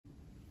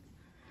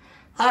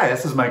Hi,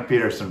 this is Mike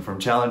Peterson from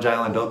Challenge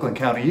Island, Oakland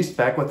County East,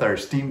 back with our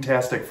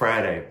Steamtastic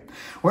Friday.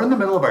 We're in the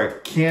middle of our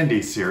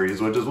candy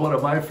series, which is one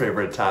of my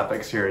favorite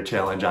topics here at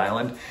Challenge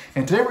Island.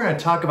 And today we're going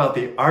to talk about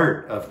the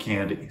art of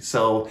candy.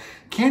 So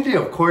candy,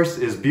 of course,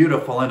 is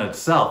beautiful in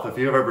itself. If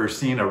you've ever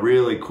seen a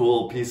really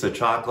cool piece of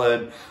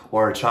chocolate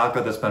or a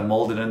chocolate that's been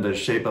molded into the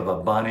shape of a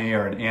bunny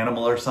or an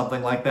animal or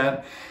something like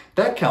that,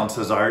 that counts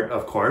as art,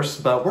 of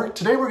course. But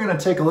today we're going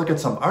to take a look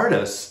at some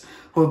artists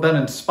who have been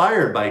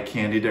inspired by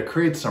candy to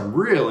create some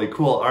really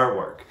cool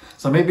artwork.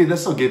 So maybe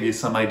this will give you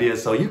some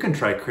ideas so you can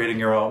try creating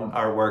your own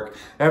artwork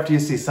after you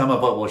see some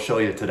of what we'll show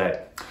you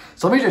today.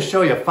 So let me just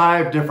show you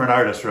 5 different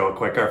artists real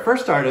quick. Our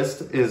first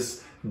artist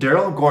is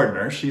Daryl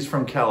Gordner. She's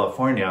from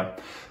California.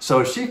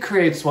 So she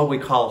creates what we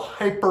call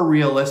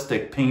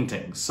hyper-realistic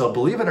paintings. So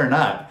believe it or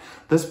not,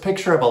 this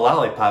picture of a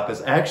lollipop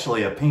is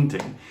actually a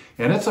painting.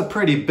 And it's a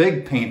pretty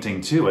big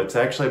painting too. It's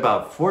actually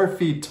about 4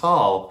 feet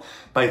tall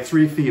by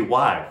 3 feet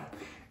wide.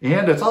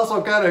 And it's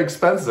also kind of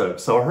expensive.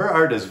 So her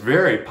art is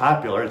very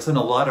popular. It's in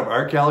a lot of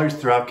art galleries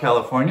throughout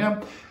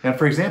California. And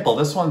for example,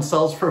 this one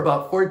sells for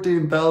about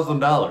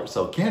 $14,000.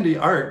 So candy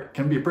art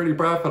can be pretty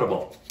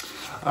profitable.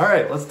 All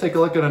right, let's take a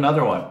look at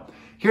another one.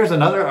 Here's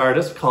another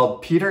artist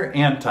called Peter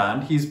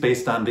Anton. He's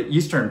based on the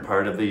eastern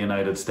part of the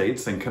United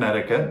States in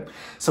Connecticut.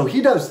 So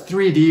he does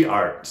 3D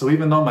art. So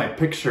even though my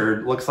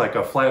picture looks like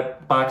a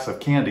flat box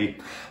of candy,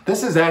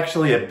 this is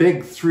actually a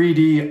big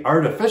 3D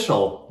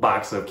artificial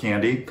box of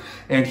candy.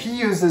 And he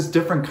uses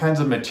different kinds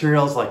of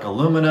materials like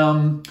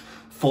aluminum,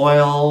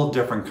 foil,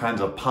 different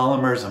kinds of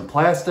polymers and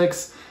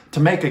plastics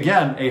to make,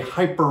 again, a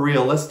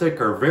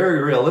hyper-realistic or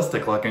very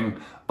realistic looking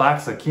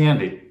box of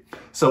candy.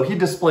 So he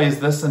displays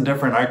this in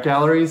different art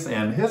galleries,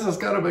 and his is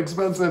kind of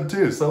expensive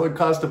too. So it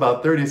cost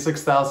about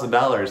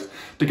 $36,000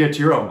 to get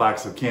your own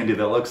box of candy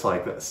that looks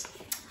like this.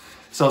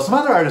 So some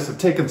other artists have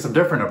taken some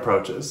different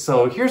approaches.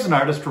 So here's an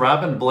artist,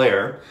 Robin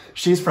Blair.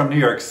 She's from New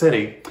York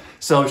City.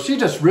 So she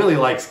just really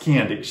likes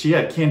candy. She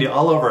had candy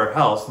all over her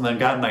house and then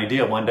got an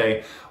idea one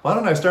day, why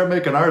don't I start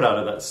making art out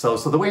of this? So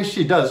the way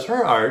she does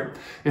her art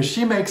is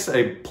she makes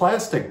a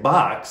plastic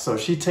box. So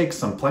she takes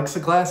some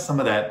plexiglass, some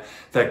of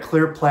that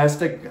clear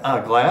plastic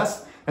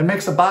glass, and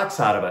makes a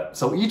box out of it.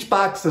 So each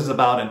box is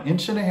about 1.5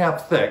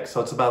 inches thick. So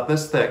it's about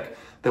this thick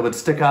that would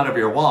stick out of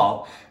your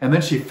wall. And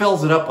then she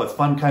fills it up with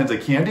fun kinds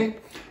of candy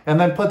and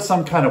then puts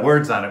some kind of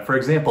words on it. For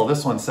example,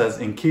 this one says,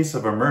 in case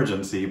of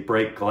emergency,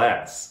 break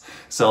glass.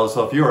 So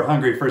if you were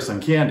hungry for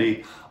some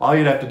candy, all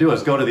you'd have to do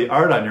is go to the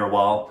art on your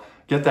wall,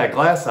 get that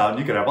glass out, and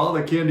you could have all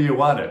the candy you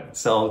wanted.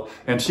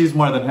 And she's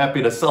more than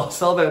happy to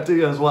sell that to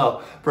you as well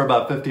for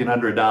about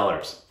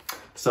 $1,500.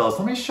 So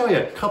let me show you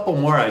a couple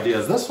more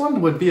ideas. This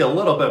one would be a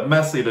little bit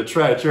messy to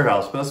try at your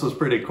house, but this was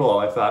pretty cool,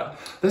 I thought.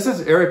 This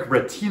is Eric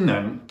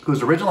Ratinen,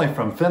 who's originally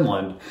from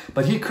Finland,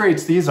 but he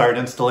creates these art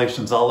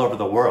installations all over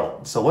the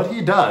world. So what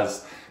he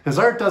does, his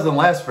art doesn't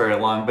last very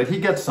long, but he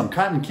gets some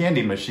cotton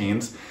candy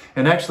machines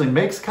and actually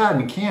makes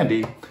cotton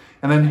candy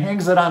and then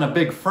hangs it on a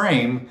big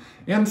frame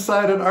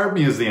inside an art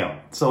museum.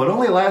 So it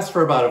only lasts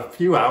for about a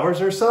few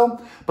hours or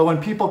so, but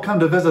when people come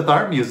to visit the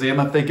art museum,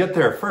 if they get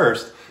there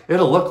first,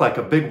 it'll look like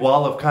a big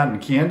wall of cotton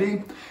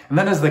candy. And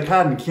then as the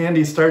cotton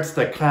candy starts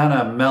to kind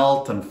of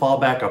melt and fall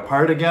back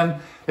apart again,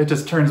 it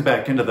just turns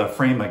back into the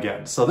frame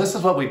again. So this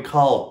is what we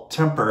call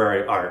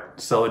temporary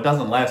art. So it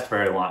doesn't last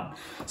very long.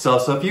 So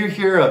if you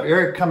hear of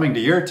Eric coming to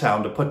your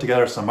town to put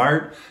together some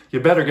art, you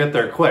better get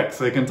there quick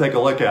so you can take a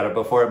look at it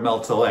before it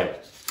melts away.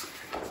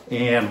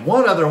 And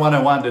one other one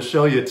I wanted to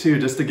show you too,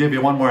 just to give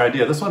you one more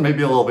idea. This one may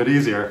be a little bit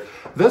easier.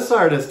 This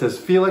artist is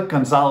Felix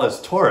Gonzalez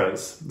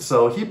Torres.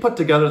 So he put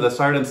together this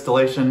art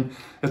installation.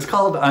 It's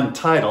called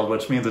Untitled,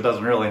 which means it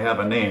doesn't really have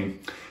a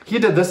name. He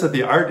did this at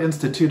the Art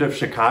Institute of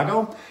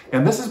Chicago,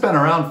 and this has been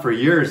around for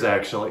years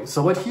actually.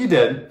 So what he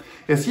did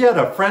is he had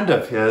a friend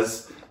of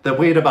his that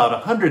weighed about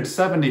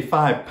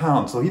 175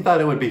 pounds. So he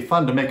thought it would be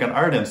fun to make an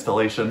art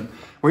installation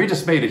where he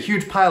just made a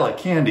huge pile of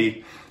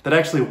candy that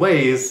actually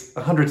weighs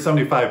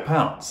 175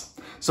 pounds.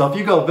 So if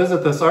you go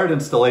visit this art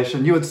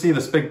installation, you would see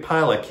this big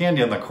pile of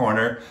candy in the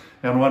corner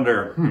and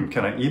wonder,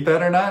 can I eat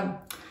that or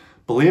not?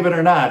 Believe it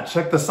or not,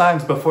 check the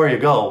signs before you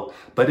go,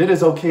 but it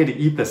is okay to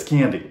eat this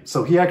candy.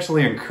 So he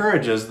actually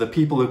encourages the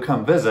people who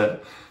come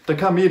visit to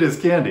come eat his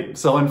candy.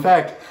 So in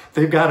fact,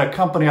 they've got a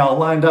company all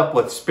lined up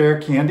with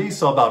spare candy.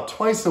 So about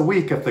twice a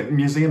week, if the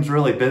museum's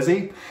really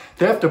busy,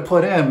 they have to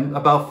put in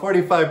about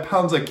 45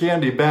 pounds of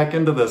candy back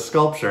into the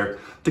sculpture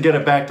to get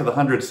it back to the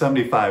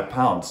 175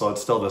 pounds, so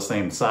it's still the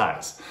same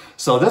size.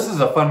 So this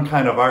is a fun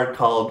kind of art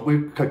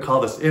we could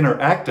call this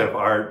interactive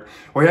art,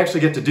 where you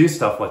actually get to do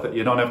stuff with it.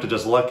 You don't have to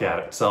just look at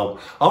it. So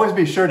always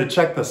be sure to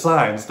check the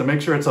signs to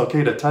make sure it's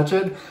okay to touch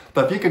it.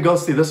 But if you could go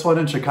see this one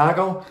in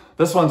Chicago,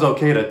 this one's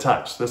okay to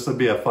touch. This would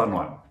be a fun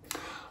one.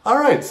 All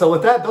right, so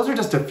with that, those are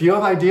just a few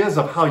of ideas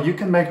of how you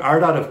can make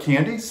art out of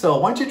candy. So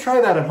why don't you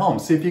try that at home?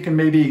 See if you can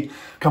maybe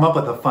come up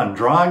with a fun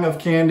drawing of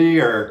candy,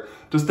 or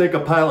just take a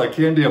pile of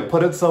candy and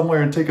put it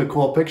somewhere and take a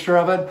cool picture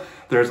of it.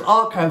 There's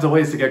all kinds of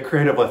ways to get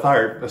creative with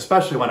art,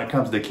 especially when it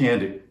comes to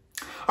candy.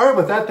 All right,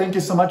 with that, thank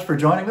you so much for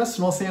joining us,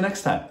 and we'll see you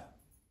next time.